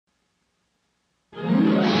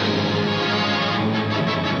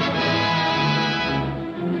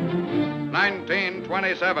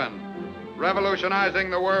27. Revolutionizing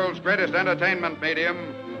the world's greatest entertainment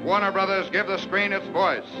medium, Warner Brothers give the screen its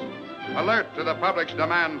voice. Alert to the public's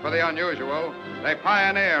demand for the unusual, they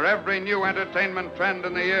pioneer every new entertainment trend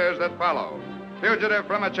in the years that follow. Fugitive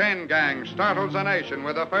from a chain gang startles a nation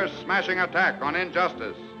with the first smashing attack on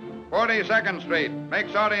injustice. 42nd Street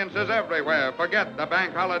makes audiences everywhere forget the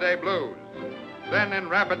bank holiday blues. Then in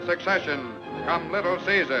rapid succession come Little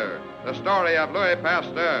Caesar, the story of Louis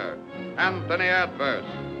Pasteur, Anthony Adverse,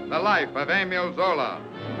 the life of Emile Zola,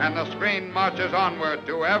 and the screen marches onward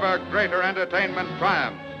to ever greater entertainment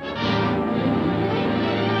triumphs.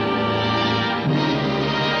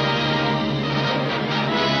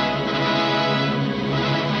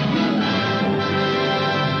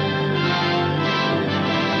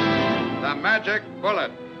 The magic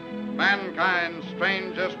bullet, mankind's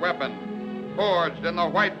strangest weapon, forged in the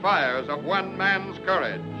white fires of one man's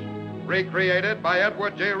courage, recreated by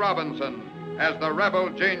Edward G. Robinson as the rebel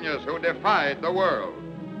genius who defied the world.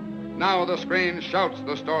 Now the screen shouts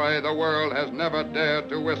the story the world has never dared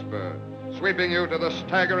to whisper, sweeping you to the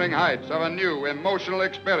staggering heights of a new emotional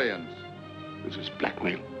experience. This is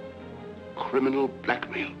blackmail. Criminal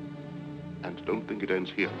blackmail. And don't think it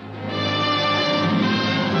ends here.